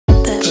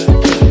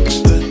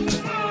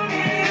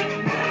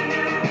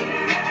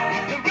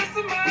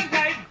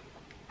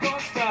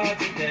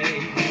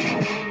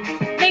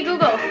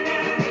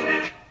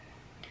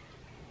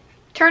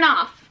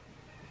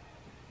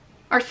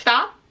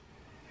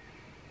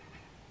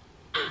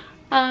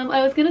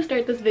I was gonna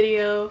start this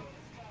video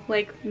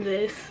like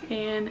this,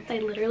 and I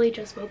literally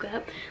just woke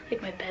up.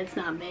 Like, my bed's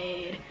not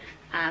made,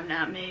 I'm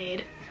not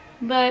made,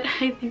 but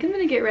I think I'm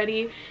gonna get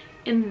ready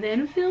and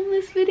then film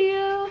this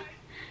video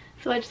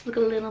so I just look a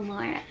little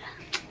more,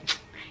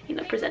 you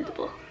know,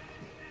 presentable.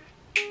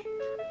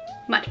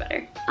 Much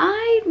better.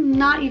 I'm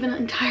not even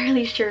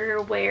entirely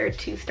sure where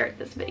to start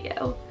this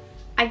video.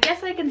 I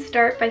guess I can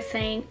start by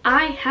saying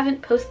I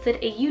haven't posted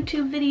a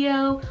YouTube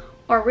video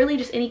or really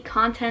just any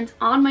content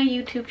on my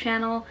YouTube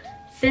channel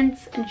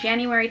since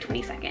January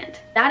 22nd.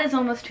 That is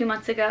almost 2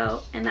 months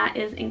ago, and that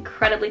is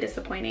incredibly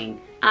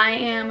disappointing. I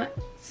am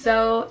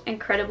so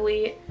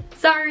incredibly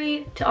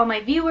sorry to all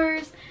my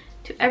viewers,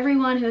 to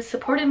everyone who has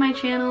supported my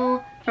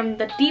channel. From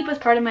the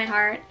deepest part of my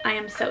heart, I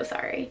am so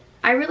sorry.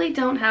 I really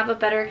don't have a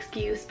better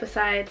excuse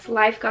besides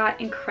life got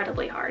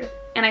incredibly hard,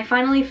 and I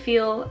finally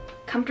feel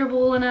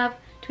comfortable enough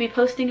to be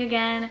posting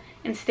again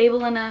and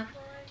stable enough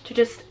to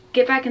just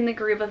get back in the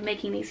groove of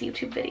making these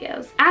YouTube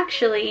videos.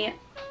 Actually,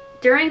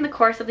 during the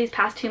course of these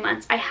past 2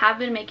 months, I have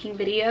been making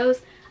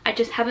videos. I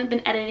just haven't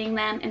been editing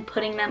them and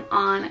putting them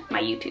on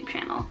my YouTube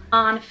channel.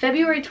 On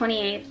February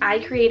 28th, I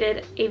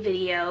created a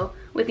video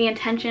with the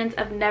intentions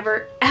of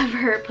never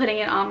ever putting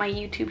it on my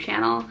YouTube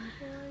channel.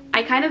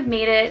 I kind of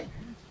made it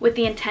with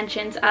the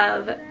intentions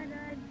of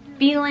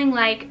feeling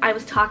like I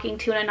was talking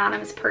to an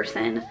anonymous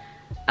person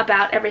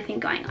about everything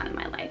going on in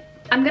my life.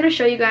 I'm gonna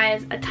show you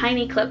guys a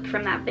tiny clip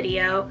from that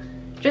video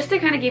just to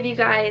kind of give you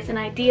guys an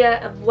idea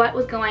of what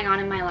was going on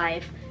in my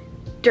life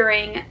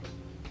during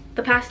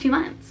the past 2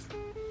 months.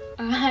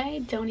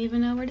 I don't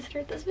even know where to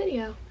start this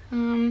video.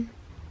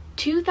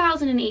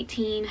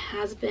 2018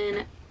 has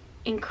been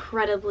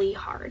incredibly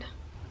hard.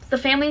 The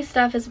family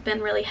stuff has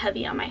been really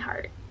heavy on my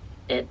heart.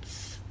 It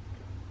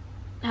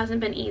hasn't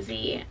been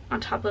easy,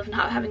 on top of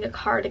not having a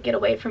car to get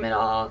away from it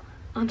all,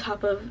 on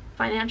top of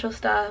financial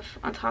stuff,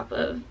 on top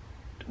of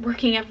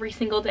working every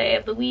single day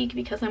of the week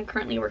because I'm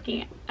currently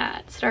working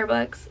at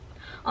Starbucks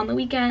on the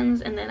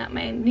weekends, and then at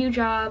my new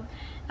job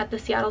at the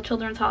Seattle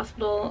Children's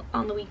Hospital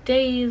on the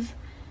weekdays,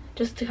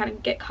 just to kind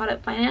of get caught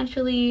up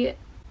financially.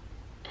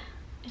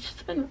 It's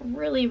just been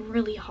really,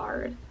 really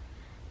hard.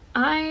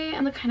 I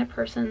am the kind of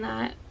person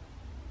that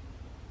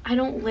I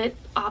don't let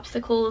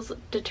obstacles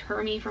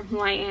deter me from who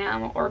I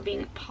am or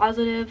being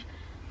positive,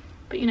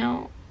 but you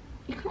know,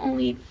 you can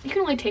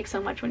only take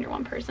so much when you're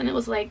one person. It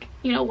was like,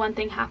 you know, one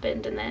thing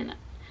happened and then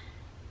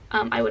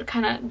I would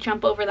kind of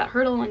jump over that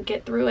hurdle and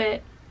get through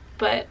it,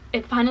 but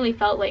it finally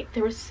felt like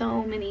there were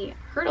so many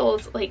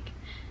hurdles like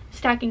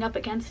stacking up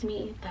against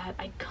me that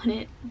I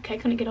couldn't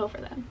get over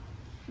them.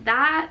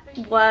 That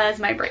was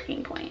my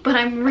breaking point, but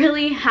I'm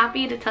really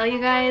happy to tell you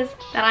guys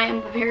that I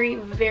am very,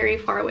 very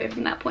far away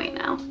from that point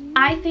now.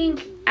 I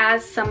think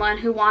as someone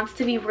who wants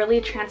to be really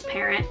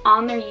transparent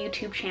on their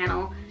YouTube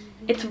channel,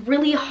 it's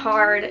really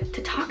hard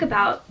to talk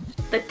about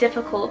the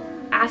difficult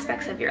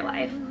aspects of your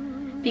life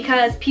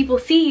because people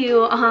see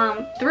you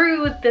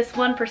through this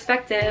one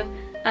perspective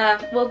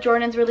of, well,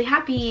 Jordan's really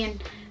happy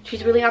and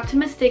she's really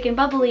optimistic and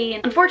bubbly,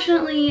 and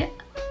unfortunately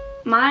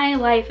my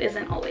life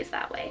isn't always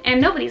that way,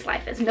 and nobody's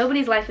life is.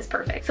 Nobody's life is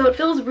perfect. So it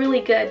feels really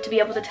good to be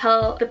able to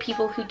tell the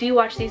people who do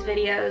watch these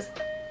videos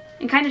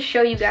and kind of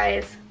show you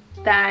guys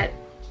that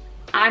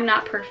I'm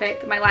not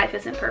perfect, my life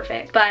isn't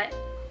perfect, but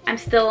I'm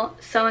still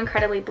so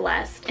incredibly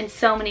blessed in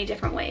so many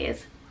different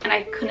ways, and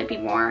I couldn't be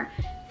more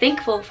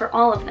thankful for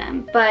all of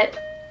them. But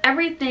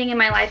everything in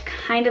my life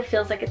kind of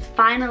feels like it's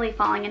finally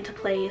falling into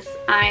place.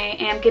 I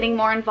am getting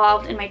more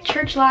involved in my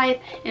church life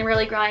and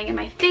really growing in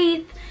my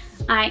faith.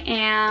 I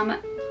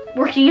am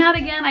working out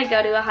again. I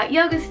go to a hot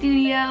yoga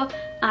studio.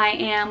 I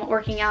am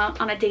working out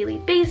on a daily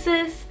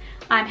basis.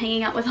 I'm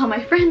hanging out with all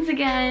my friends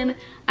again.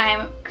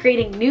 I'm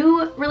creating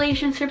new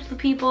relationships with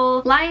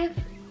people. Life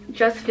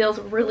just feels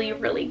really,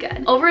 really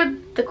good. Over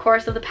the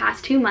course of the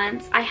past 2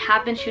 months, I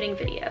have been shooting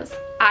videos.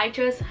 I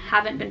just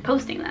haven't been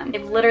posting them.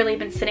 They've literally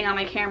been sitting on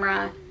my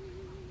camera.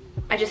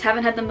 I just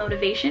haven't had the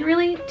motivation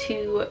really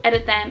to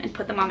edit them and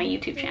put them on my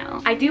YouTube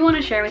channel. I do want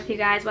to share with you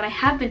guys what I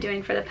have been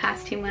doing for the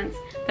past 2 months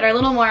that are a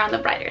little more on the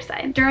brighter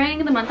side.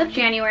 During the month of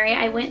January,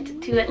 I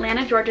went to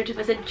Atlanta, Georgia to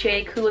visit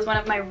Jake, who was one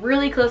of my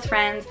really close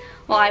friends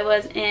while I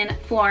was in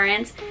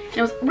Florence. And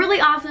it was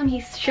really awesome.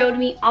 He showed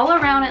me all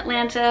around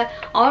Atlanta,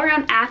 all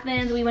around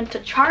Athens. We went to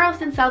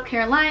Charleston, South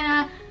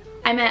Carolina.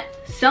 I met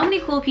so many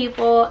cool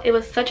people. It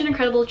was such an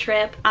incredible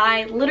trip.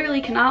 I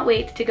literally cannot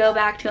wait to go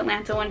back to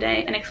Atlanta one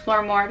day and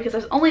explore more because I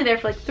was only there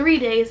for like 3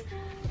 days.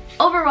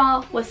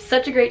 Overall, was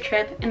such a great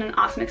trip and an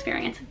awesome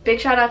experience. Big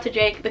shout out to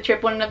Jake. The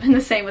trip wouldn't have been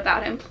the same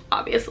without him,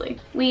 obviously.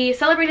 We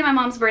celebrated my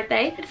mom's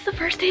birthday. It's the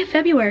first day of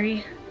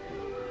February,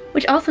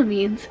 which also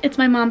means it's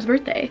my mom's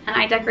birthday. And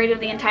I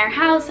decorated the entire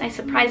house. I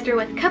surprised her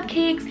with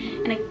cupcakes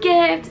and a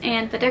gift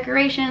and the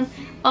decorations.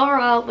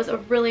 Overall, it was a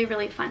really,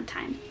 really fun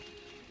time.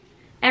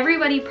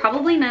 Everybody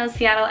probably knows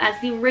Seattle as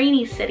the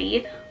rainy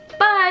city,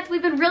 but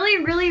we've been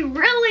really, really,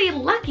 really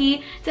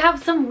lucky to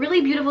have some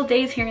really beautiful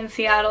days here in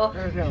Seattle.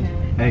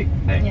 Hey,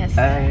 hey, yes.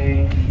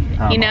 Hey.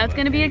 You know it's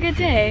gonna be a good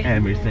day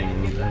Everything.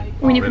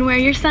 when you can wear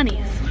your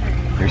sunnies.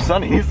 Your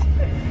sunnies?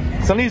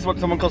 Sunny's what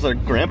someone calls a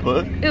grandpa.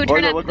 Ooh,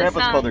 turn up what the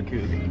grandpas song. call their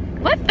kids.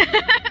 What?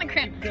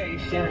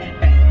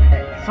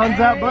 Sun's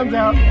out, buns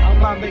out.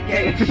 I'm on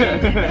vacation.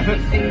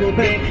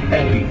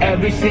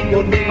 every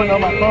single day. Put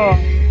on my phone.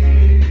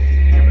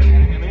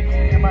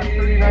 Am I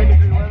 39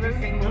 degree weather?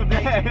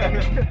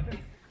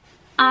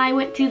 I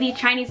went to the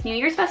Chinese New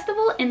Year's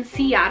Festival in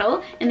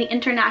Seattle in the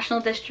International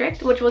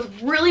District, which was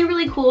really,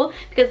 really cool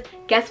because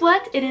guess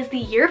what? It is the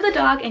year of the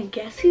dog, and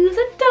guess who's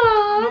a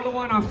dog? Another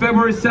one on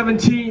February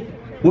 17th.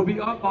 We'll be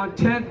up on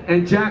 10th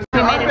and Jackson.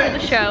 We made it to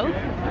the show.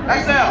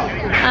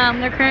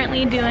 They're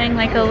currently doing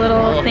like a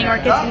little thing where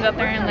kids can go up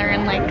there and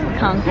learn like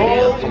Kung Fu.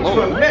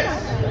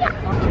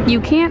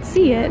 You can't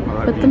see it,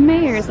 but the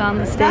mayor's on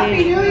the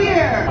Happy stage. New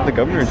Year! The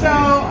governor. So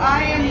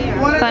I am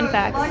one of Fun the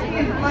facts. lucky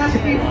and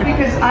blessed people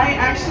because I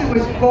actually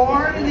was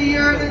born in the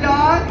year of the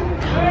dog.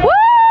 Woo!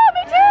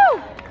 Me too!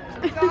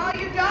 So all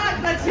you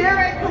dogs, let's hear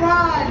it, come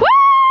on! Woo!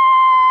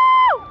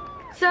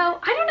 So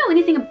I don't know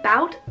anything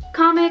about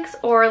comics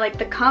or like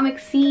the comic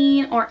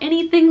scene or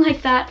anything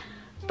like that,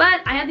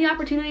 but I had the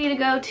opportunity to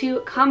go to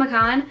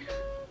Comic-Con.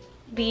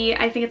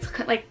 I think it's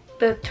like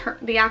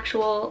the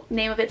actual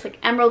name of it's like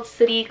Emerald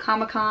City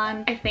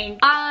Comic-Con, I think.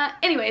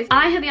 Anyways,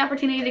 I had the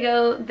opportunity to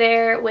go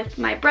there with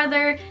my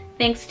brother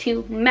thanks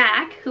to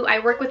Mac, who I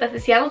work with at the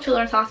Seattle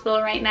Children's Hospital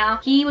right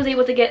now. He was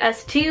able to get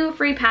us 2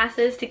 free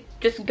passes to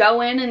just go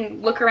in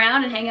and look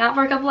around and hang out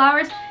for a couple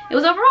hours. It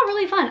was overall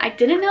really fun. I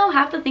didn't know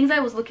half the things I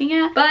was looking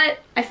at, but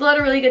I still had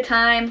a really good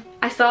time.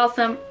 I saw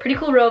some pretty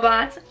cool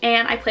robots,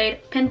 and I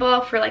played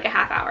pinball for like a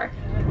half hour.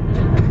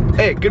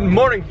 Hey, good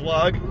morning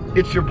vlog.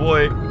 It's your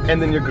boy and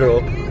then your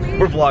girl.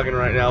 We're vlogging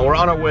right now. We're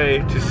on our way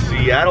to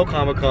Seattle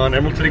Comic-Con,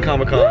 Emerald City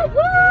Comic-Con.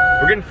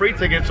 We're getting free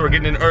tickets, so we're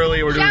getting in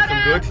early. We're doing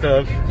some good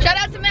stuff. Shout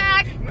out to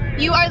Mac.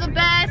 You are the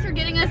best for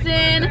getting us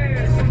in.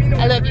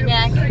 I love you,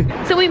 Mac.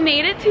 So we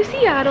made it to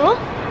Seattle.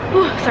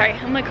 Ooh, sorry,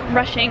 I'm like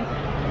rushing.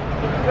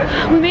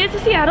 We made it to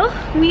Seattle.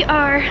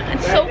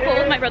 It's so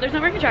cold. My brother's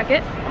not wearing a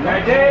jacket.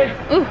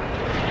 Ooh.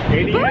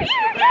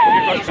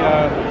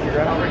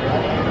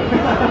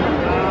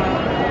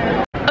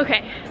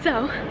 Okay,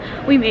 so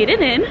we made it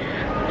in.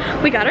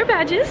 We got our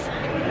badges.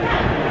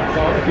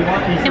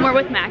 And we're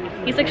with Mac.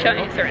 He's like showing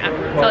us around.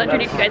 So I'll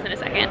introduce you guys in a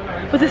second.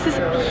 But this is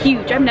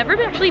huge. I've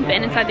never actually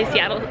been inside the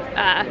Seattle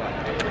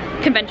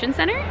Convention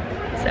Center.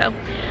 So,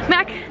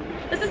 Mac,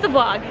 this is the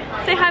vlog.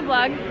 Say hi,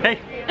 vlog. Hey.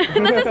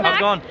 This is Mac. How's it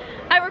going?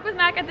 I work with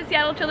Mac at the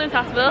Seattle Children's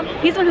Hospital.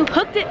 He's the one who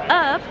hooked it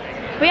up.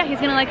 But yeah,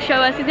 he's gonna like show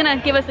us, he's gonna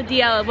give us a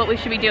DL of what we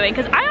should be doing,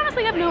 because I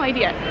honestly have no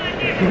idea.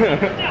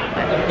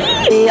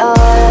 We are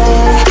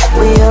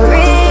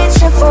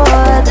reaching for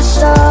the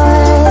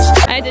stars.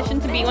 I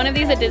auditioned to be one of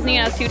these at Disney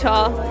and I was too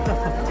tall.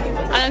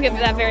 I don't get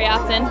that very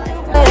often.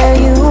 Where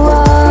you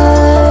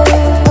are.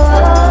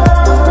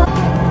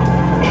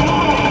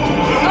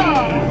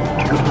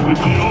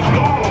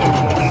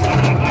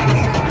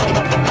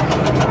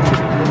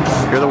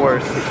 You're the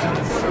worst.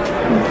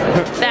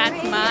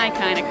 That's my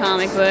kind of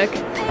comic book.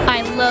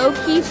 I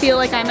low-key feel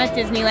like I'm at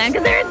Disneyland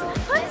because there's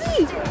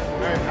Hunty.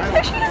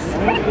 There she is,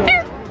 right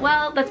there.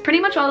 Well, that's pretty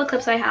much all the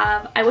clips I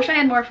have. I wish I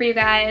had more for you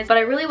guys, but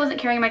I really wasn't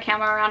carrying my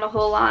camera around a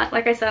whole lot.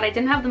 Like I said, I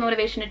didn't have the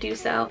motivation to do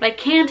so. What I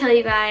can tell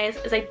you guys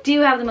is I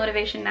do have the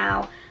motivation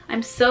now.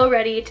 I'm so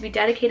ready to be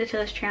dedicated to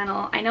this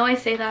channel. I know I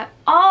say that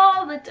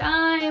all the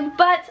time,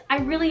 but I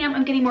really am.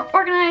 I'm getting more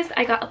organized.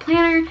 I got a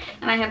planner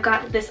and I have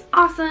got this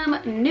awesome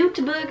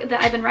notebook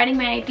that I've been writing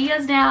my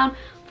ideas down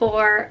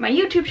for my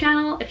YouTube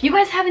channel. If you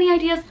guys have any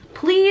ideas,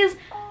 please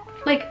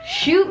like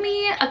shoot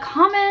me a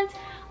comment.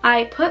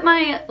 I put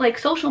my like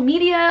social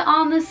media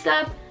on this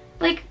stuff.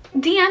 Like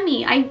DM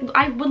me.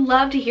 I would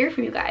love to hear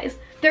from you guys.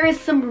 There is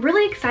some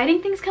really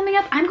exciting things coming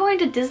up. I'm going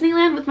to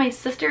Disneyland with my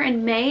sister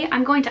in May.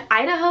 I'm going to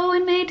Idaho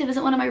in May to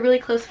visit one of my really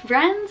close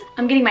friends.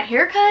 I'm getting my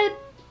hair cut.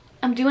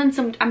 I'm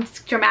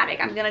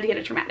dramatic. I'm gonna get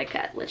a dramatic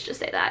cut, let's just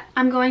say that.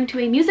 I'm going to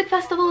a music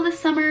festival this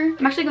summer.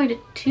 I'm actually going to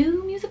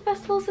 2 music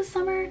festivals this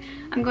summer.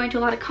 I'm going to a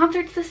lot of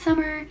concerts this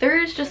summer.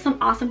 There's just some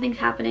awesome things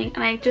happening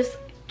and I just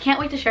can't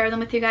wait to share them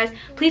with you guys.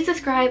 Please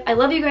subscribe. I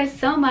love you guys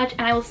so much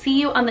and I will see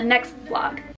you on the next vlog.